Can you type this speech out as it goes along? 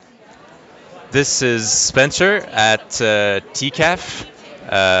This is Spencer at TCAF,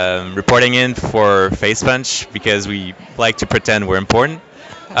 reporting in for Face Punch because we like to pretend we're important.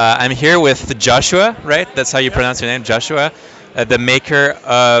 I'm here with Joshua, right? That's how you pronounce your name, Joshua, the maker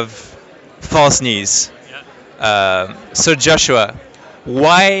of False Knees. So, Joshua,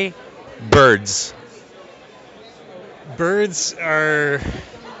 why birds? Birds are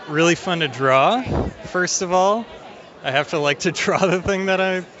really fun to draw, first of all. I have to like to draw the thing that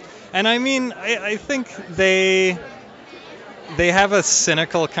I. And I mean, I think they have a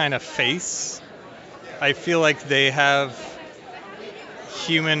cynical kind of face. I feel like they have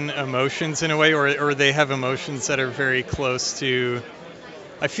human emotions in a way, or they have emotions that are very close to.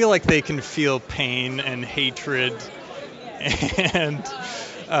 I feel like they can feel pain and hatred and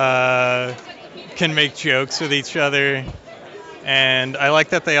can make jokes with each other. And I like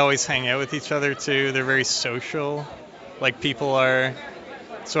that they always hang out with each other too. They're very social, like people are.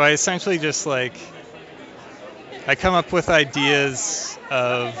 So I essentially just I come up with ideas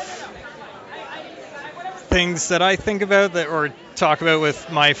of things that I think about or talk about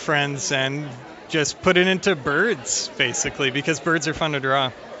with my friends and just put it into birds, basically, because birds are fun to draw.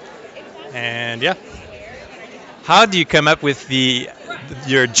 And yeah. How do you come up with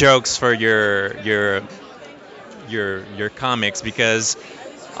your jokes for your comics? Because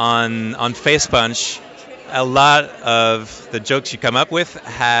on Face Punch, a lot of the jokes you come up with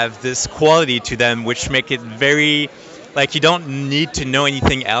have this quality to them which make it very, like, you don't need to know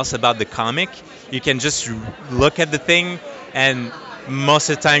anything else about the comic. You can just look at the thing and most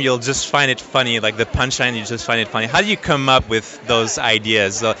of the time you'll just find it funny, like the punchline, you just find it funny. How do you come up with those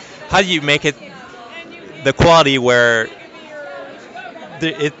ideas? How do you make it the quality where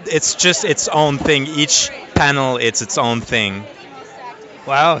it's just its own thing, each panel it's its own thing?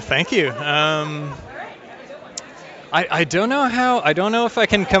 Wow, thank you. I don't know I don't know if I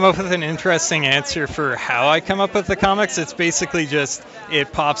can come up with an interesting answer for how I come up with the comics. It's basically just,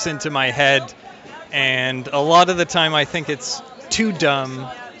 it pops into my head, and a lot of the time I think it's too dumb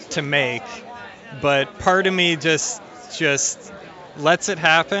to make, but part of me just lets it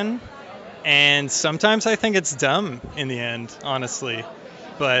happen, and sometimes I think it's dumb in the end, honestly,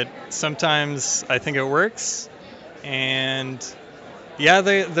 but sometimes I think it works, and yeah,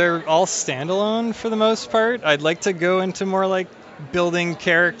 they're all standalone for the most part. I'd like to go into more like building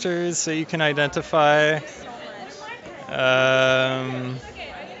characters so you can identify. I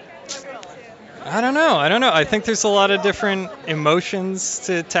don't know. I think there's a lot of different emotions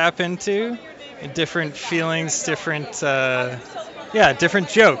to tap into, different feelings, different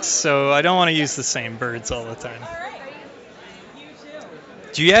jokes. So I don't want to use the same birds all the time.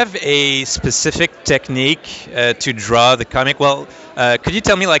 Do you have a specific technique to draw the comic? Well, could you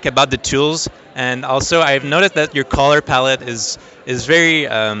tell me about the tools? And also, I've noticed that your color palette is very,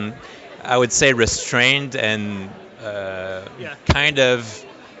 I would say, restrained and kind of.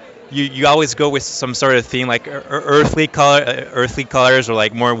 You always go with some sort of theme, like earthly colors, or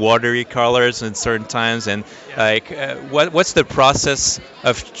like more watery colors at certain times. And what's the process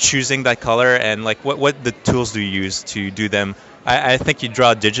of choosing that color? And what the tools do you use to do them? I think you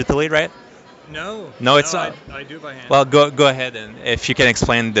draw digitally, right? No, It's not. I do by hand. Well, go ahead, and if you can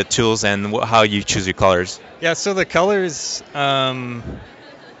explain the tools and how you choose your colors. Yeah, so the colors,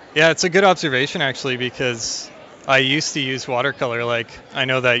 it's a good observation actually, because I used to use watercolor. I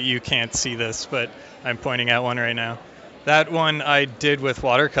know that you can't see this, but I'm pointing at one right now. That one I did with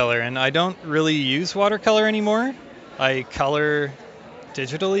watercolor, and I don't really use watercolor anymore. I color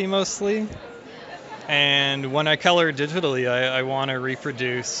digitally mostly. And when I color digitally, I want to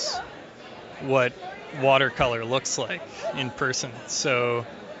reproduce what watercolor looks like in person. So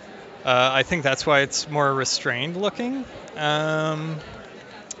I think that's why it's more restrained looking. In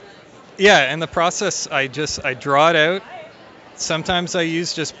the process, I draw it out. Sometimes I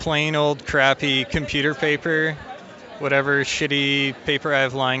use just plain old crappy computer paper, whatever shitty paper I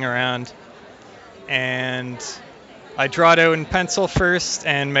have lying around. And I draw it out in pencil first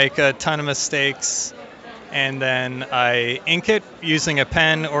and make a ton of mistakes. And then I ink it using a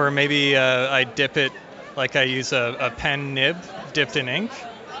pen, or maybe I dip it, like I use a pen nib dipped in ink.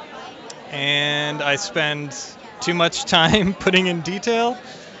 And I spend too much time putting in detail,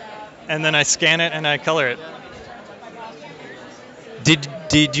 and then I scan it and I color it. Did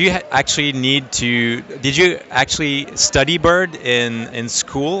you actually study bird in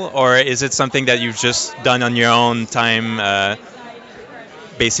school, or is it something that you've just done on your own time?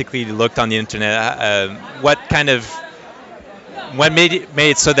 Basically looked on the internet. What made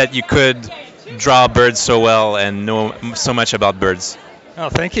it so that you could draw birds so well and know so much about birds? Oh,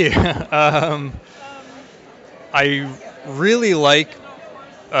 thank you. I really like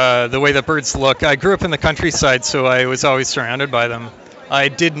the way that birds look. I grew up in the countryside, so I was always surrounded by them. I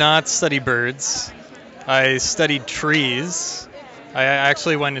did not study birds. I studied trees. I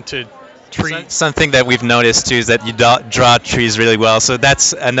actually went into tree. Something that we've noticed too is that you draw trees really well. So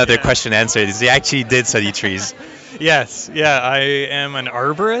that's another question answered. Is you actually did study trees. Yes, yeah, I am an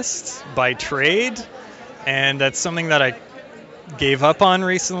arborist by trade, and that's something that I gave up on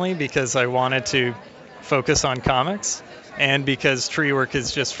recently because I wanted to focus on comics, and because tree work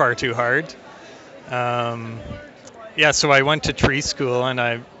is just far too hard. Yeah, so I went to tree school,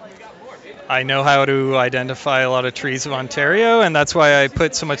 and I know how to identify a lot of trees of Ontario, and that's why I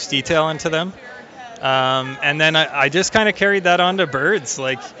put so much detail into them. And then I just kind of carried that on to birds.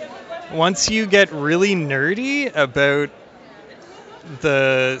 Like, once you get really nerdy about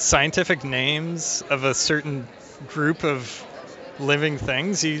the scientific names of a certain group of living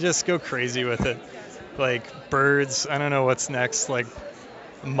things, you just go crazy with it. Like birds, I don't know what's next, like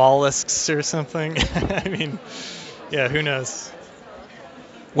mollusks or something. I mean, yeah, who knows?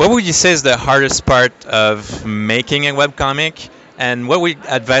 What would you say is the hardest part of making a webcomic? And what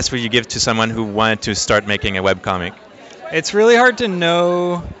advice would you give to someone who wanted to start making a webcomic? It's really hard to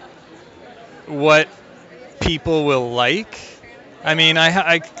know what people will like. I mean,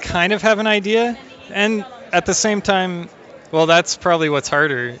 I kind of have an idea, and at the same time, well, that's probably what's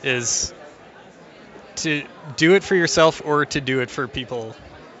harder, is to do it for yourself or to do it for people.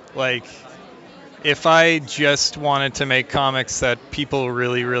 Like, if I just wanted to make comics that people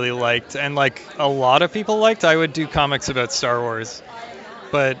really, really liked, and like a lot of people liked, I would do comics about Star Wars.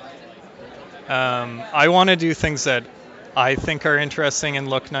 But I want to do things that I think are interesting and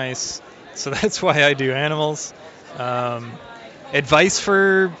look nice. So that's why I do animals. Advice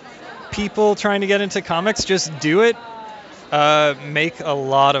for people trying to get into comics: just do it. Make a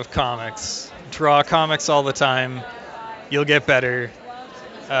lot of comics. Draw comics all the time. You'll get better.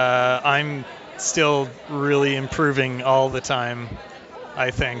 I'm still really improving all the time,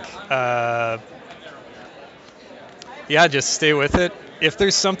 I think. Yeah, just stay with it. If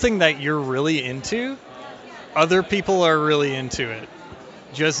there's something that you're really into, other people are really into it.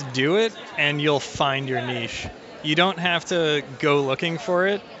 Just do it, and you'll find your niche. You don't have to go looking for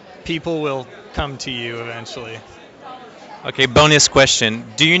it. People will come to you eventually. Okay, bonus question.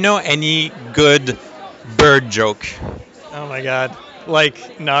 Do you know any good bird joke? Oh my god.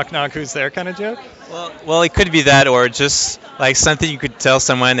 Like, knock knock, who's there kind of joke? Well, it could be that, or just like something you could tell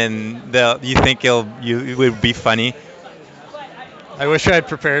someone and you think it would be funny. I wish I had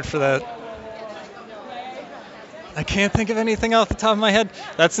prepared for that. I can't think of anything off the top of my head.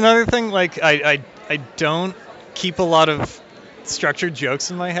 That's another thing. Like, I don't keep a lot of structured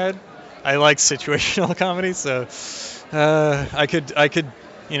jokes in my head. I like situational comedy, so I could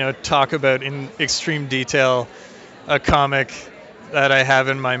talk about in extreme detail a comic that I have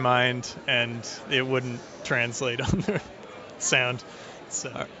in my mind, and it wouldn't translate on the sound.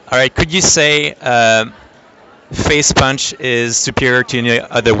 So. All right. Could you say Face Punch is superior to any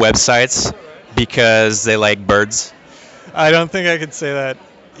other websites because they like birds? I don't think I could say that.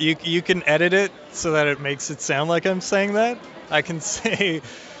 You can edit it so that it makes it sound like I'm saying that. I can say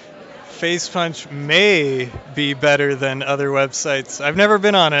Face Punch may be better than other websites. I've never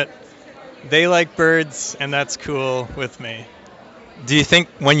been on it. They like birds, and that's cool with me. Do you think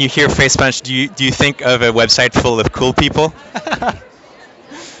when you hear Face Punch, do you think of a website full of cool people?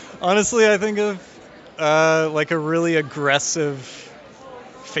 Honestly, I think of like a really aggressive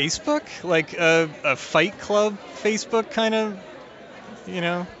Facebook, like a Fight Club Facebook kind of,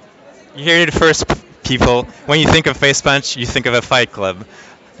 You hear it first, people. When you think of Face Punch, you think of a Fight Club.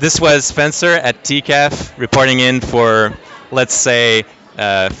 This was Spencer at TCAF reporting in for, let's say,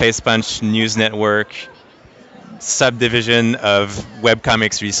 Face Punch News Network subdivision of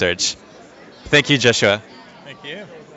webcomics research. Thank you, Joshua. Thank you.